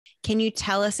can you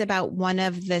tell us about one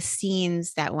of the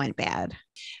scenes that went bad?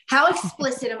 How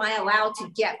explicit am I allowed to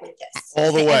get with this?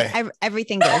 All the way.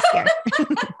 Everything goes here.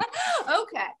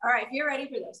 Okay. All right. If you're ready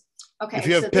for this. Okay. If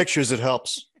you have pictures, it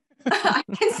helps. I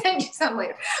can send you some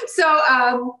later. So,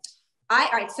 all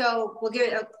right. So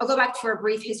I'll go back for a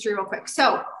brief history real quick.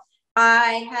 So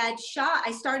I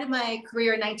started my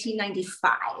career in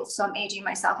 1995. So I'm aging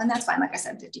myself, and that's fine. Like I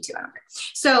said, I'm 52. I don't care.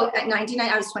 So at 99,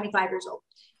 I was 25 years old.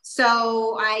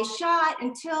 So I shot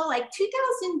until like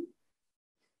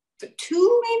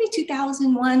 2002, maybe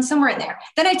 2001, somewhere in there.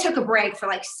 Then I took a break for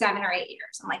like 7 or 8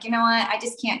 years. I'm like, you know what? I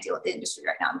just can't deal with the industry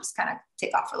right now. I'm just kind of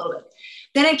take off for a little bit.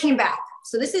 Then I came back.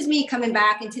 So this is me coming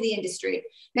back into the industry.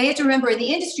 Now you have to remember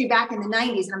the industry back in the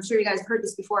 90s, and I'm sure you guys have heard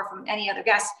this before from any other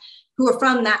guests who were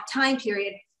from that time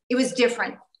period. It was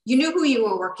different. You knew who you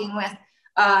were working with.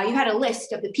 You had a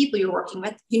list of the people you were working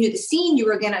with. You knew the scene you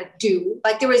were going to do.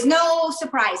 Like there was no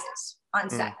surprises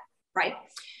on set, right?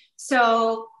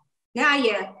 So now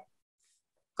you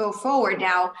go forward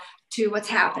now to what's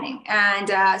happening. And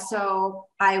so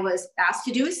I was asked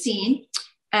to do a scene,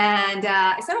 and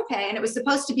I said, okay. And it was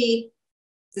supposed to be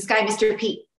this guy, Mr.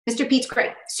 Pete. Mr. Pete's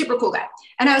great, super cool guy.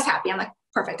 And I was happy. I'm like,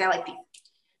 perfect. I like Pete.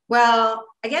 Well,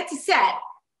 I get to set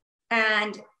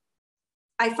and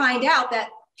I find out that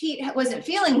Pete wasn't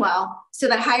feeling well. So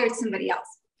they hired somebody else.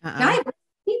 Now I have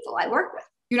people I work with,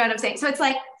 you know what I'm saying? So it's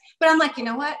like, but I'm like, you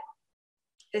know what?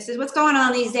 This is what's going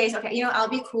on these days. Okay. You know, I'll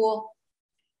be cool.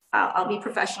 I'll be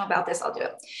professional about this. I'll do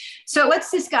it. So what's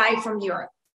this guy from Europe?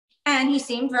 And he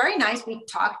seemed very nice. We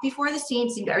talked before the scene,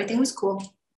 seemed everything was cool.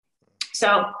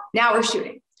 So now we're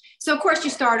shooting. So of course you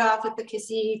start off with the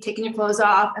kissy, taking your clothes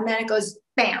off, and then it goes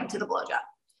bam to the blowjob.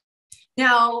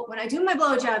 Now, when I do my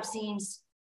blowjob scenes,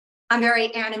 I'm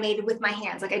very animated with my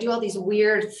hands. Like I do all these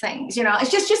weird things, you know,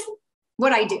 it's just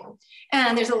what I do.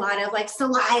 And there's a lot of like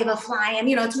saliva flying,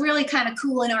 you know, it's really kind of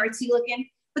cool and artsy looking,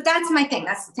 but that's my thing.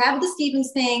 That's the Tabitha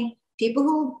Stevens thing. People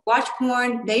who watch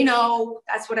porn, they know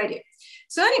that's what I do.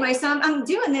 So anyway, so I'm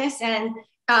doing this, and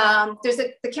there's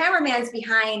the cameraman's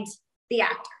behind the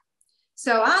actor.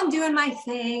 So I'm doing my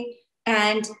thing,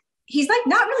 and he's like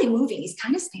not really moving. He's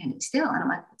kind of standing still. And I'm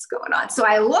like, what's going on? So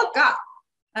I look up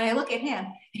and I look at him,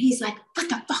 and he's like, what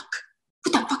the fuck?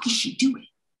 What the fuck is she doing?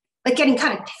 Like getting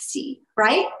kind of pissy,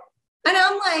 right? And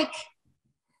I'm like,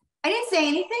 I didn't say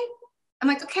anything. I'm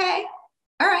like, okay,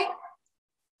 all right.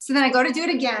 So then I go to do it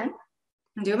again.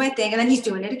 I'm doing my thing, and then he's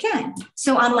doing it again.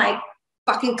 So I'm like,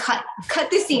 fucking cut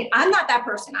this scene. I'm not that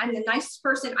person. I'm the nicest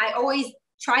person. I always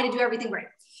try to do everything right.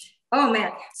 Oh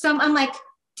man. So I'm like,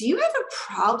 do you have a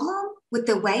problem with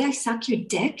the way I suck your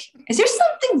dick? Is there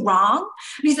something wrong?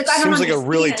 And he's like, I don't understand. Seems like a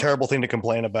really terrible thing to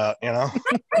complain about, you know?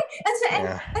 Right. And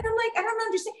I'm like, I don't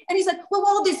understand. And he's like, well,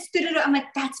 all this, I'm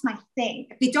like, that's my thing.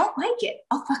 If they don't like it,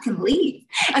 I'll fucking leave.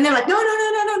 And they're like, no.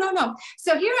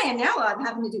 So here I am now, I'm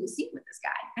having to do a scene with this guy.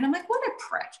 And I'm like, what a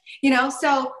prick, you know?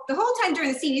 So the whole time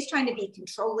during the scene, he's trying to be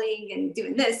controlling and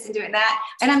doing this and doing that.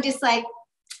 And I'm just like,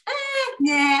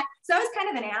 nah. So I was kind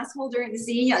of an asshole during the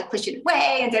scene, like pushing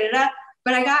away and da-da-da.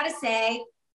 But I gotta say,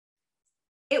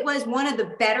 it was one of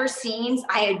the better scenes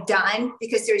I had done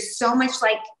because there's so much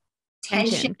like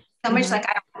tension. So much like,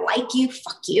 I don't like you,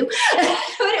 fuck you. But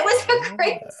it was a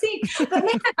great scene. But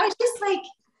man, I was just like,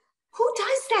 who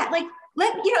does that? Like,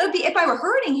 it'd be if I were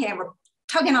hurting him or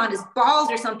tugging on his balls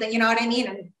or something, you know what I mean?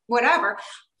 And whatever.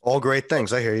 All great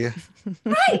things. I hear you.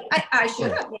 Right. I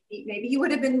should have. Maybe you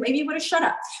would have shut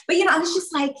up. But, you know, I was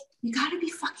just like, you got to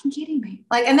be fucking kidding me.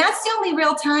 Like, and that's the only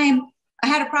real time I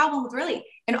had a problem with, really,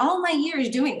 in all my years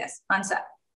doing this on set.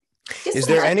 Is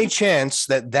there any chance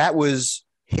that was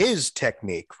his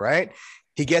technique, right?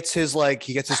 He gets his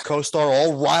co-star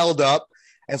all riled up,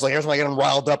 and it's like, every time I get him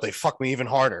riled up, they fuck me even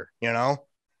harder, you know?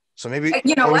 So maybe,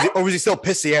 or was he still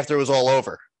pissy after it was all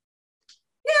over?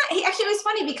 Yeah, it was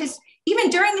funny because even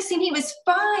during the scene, he was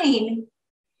fine.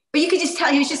 But you could just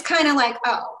tell he was just kind of like,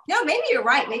 oh, no, maybe you're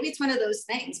right. Maybe it's one of those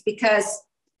things because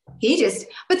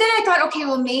but then I thought, okay,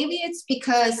 well, maybe it's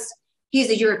because he's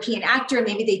a European actor.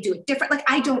 Maybe they do it different. Like,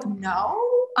 I don't know.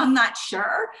 I'm not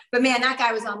sure. But man, that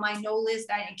guy was on my no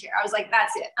list. I didn't care. I was like,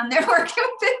 that's it. I'm never working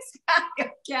with this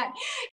guy again.